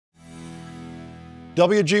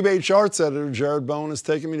WGBH Arts editor Jared Bowen has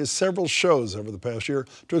taken me to several shows over the past year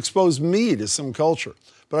to expose me to some culture.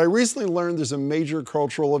 But I recently learned there's a major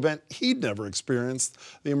cultural event he'd never experienced,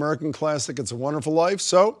 the American classic It's a Wonderful Life,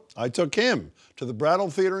 so I took him to the Brattle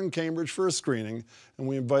Theater in Cambridge for a screening, and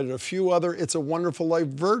we invited a few other It's a Wonderful Life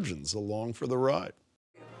virgins along for the ride.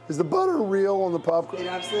 Is the butter real on the popcorn? It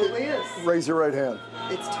absolutely is. Raise your right hand.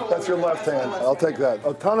 It's totally. That's your left hand. I'll take that.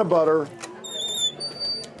 A ton of butter.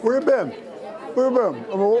 Where you been? Where you been?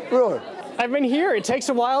 I mean, really? I've been here. It takes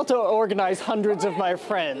a while to organize hundreds of my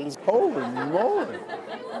friends. Holy moly.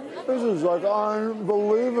 This is like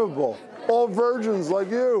unbelievable. All virgins like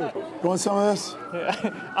you. You want some of this?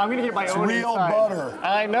 Yeah. I'm gonna get my own real inside. Butter.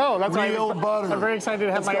 I know. That's real why butter. I'm very excited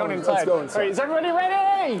to have my own inside. Let's go inside. All right, is everybody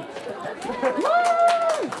ready?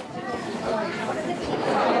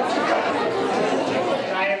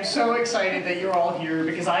 I am so excited that you're all here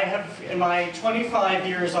because I have, in my 25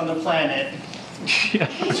 years on the planet, I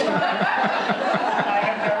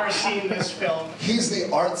have never seen this film. He's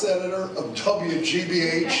the arts editor of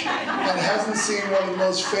WGBH and hasn't seen one of the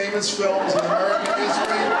most famous films in American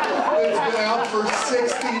history. It's been out for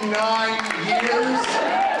 69 years.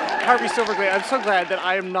 Harvey Silverglade, I'm so glad that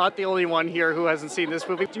I am not the only one here who hasn't seen this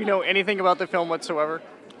movie. Do you know anything about the film whatsoever?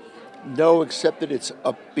 No, except that it's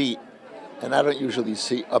upbeat. And I don't usually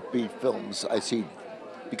see upbeat films. I see,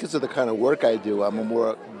 because of the kind of work I do, I'm a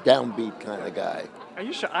more downbeat kind of guy. Are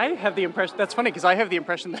you sure? I have the impression, that's funny, because I have the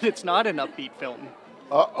impression that it's not an upbeat film.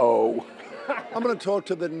 Uh-oh. I'm going to talk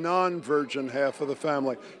to the non-virgin half of the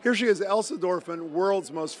family. Here she is, Elsa Dorfman,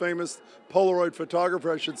 world's most famous Polaroid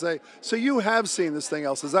photographer, I should say. So you have seen this thing,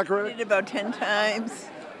 Elsa, is that correct? I did it about 10 times.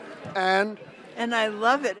 And I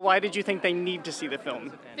love it. Why did you think they need to see the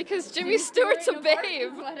film? Because Jimmy Stewart's a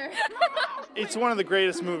babe. It's one of the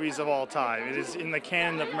greatest movies of all time. It is in the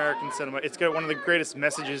canon of American cinema. It's got one of the greatest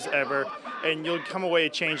messages ever, and you'll come away a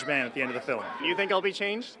changed man at the end of the film. You think I'll be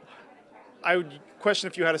changed? I would question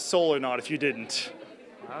if you had a soul or not if you didn't.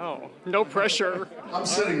 Oh, no pressure. I'm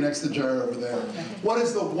sitting next to Jared over there. What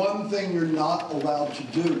is the one thing you're not allowed to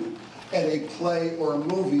do at a play or a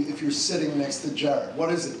movie if you're sitting next to Jared?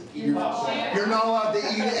 What is it? You're not allowed to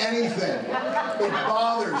eat anything. It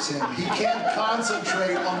bothers him. He can't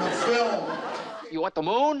concentrate on the film. You want the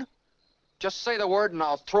moon? Just say the word and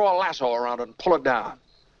I'll throw a lasso around it and pull it down.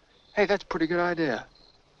 Hey, that's a pretty good idea.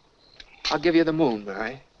 I'll give you the moon,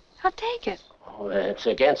 Mary. I'll take it. Oh, it's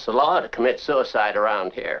against the law to commit suicide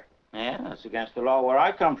around here. Yeah, it's against the law where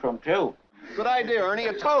I come from, too. Good idea, Ernie.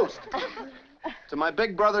 A toast. To my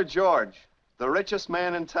big brother, George, the richest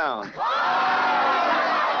man in town.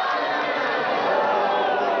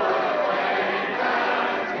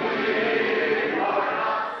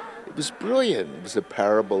 It was brilliant. It was a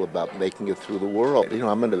parable about making it through the world. You know,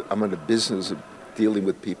 I'm in a business of dealing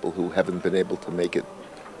with people who haven't been able to make it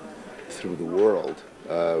through the world.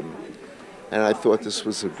 And I thought this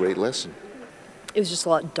was a great lesson. It was just a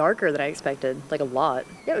lot darker than I expected, like a lot.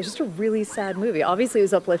 Yeah, it was just a really sad movie. Obviously, it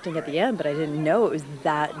was uplifting at the end, but I didn't know it was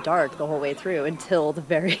that dark the whole way through until the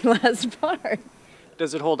very last part.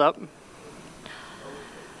 Does it hold up?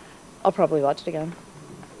 I'll probably watch it again.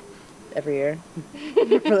 Every year. For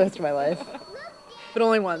the rest of my life. But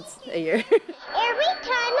only once a year. Every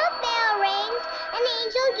time a bell rings, an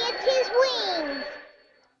angel gets his wings.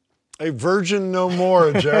 A virgin no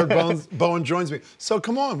more. Jared Bowen joins me. So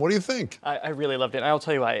come on, what do you think? I really loved it. I'll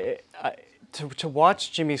tell you why. To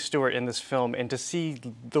watch Jimmy Stewart in this film and to see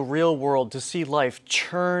the real world, to see life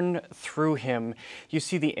churn through him, you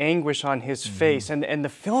see the anguish on his face, and the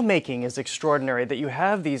filmmaking is extraordinary, that you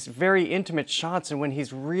have these very intimate shots, and when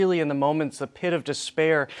he's really in the moments, the pit of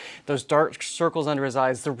despair, those dark circles under his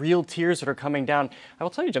eyes, the real tears that are coming down. I will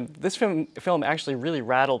tell you, Jim, this film actually really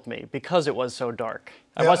rattled me because it was so dark.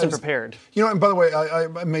 I wasn't prepared. You know, and by the way,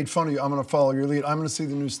 I made fun of you. I'm going to follow your lead. I'm going to see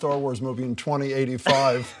the new Star Wars movie in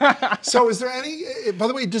 2085. So is there any, by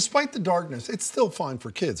the way, despite the darkness, it's still fine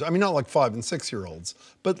for kids. I mean, not like 5- and 6-year-olds,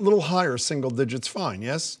 but a little higher single digits fine,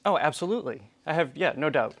 yes? Oh, absolutely. I have, yeah, no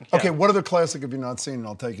doubt. Yeah. Okay, what other classic have you not seen, and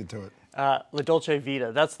I'll take you to it? La Dolce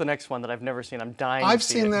Vita. That's the next one that I've never seen. I'm dying I've to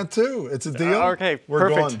see seen it. that too. It's a deal. Okay, We're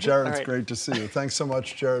perfect. going. Jared, All it's right. great to see you. Thanks so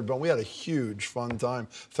much, Jared. But we had a huge fun time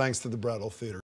thanks to the Brattle Theater.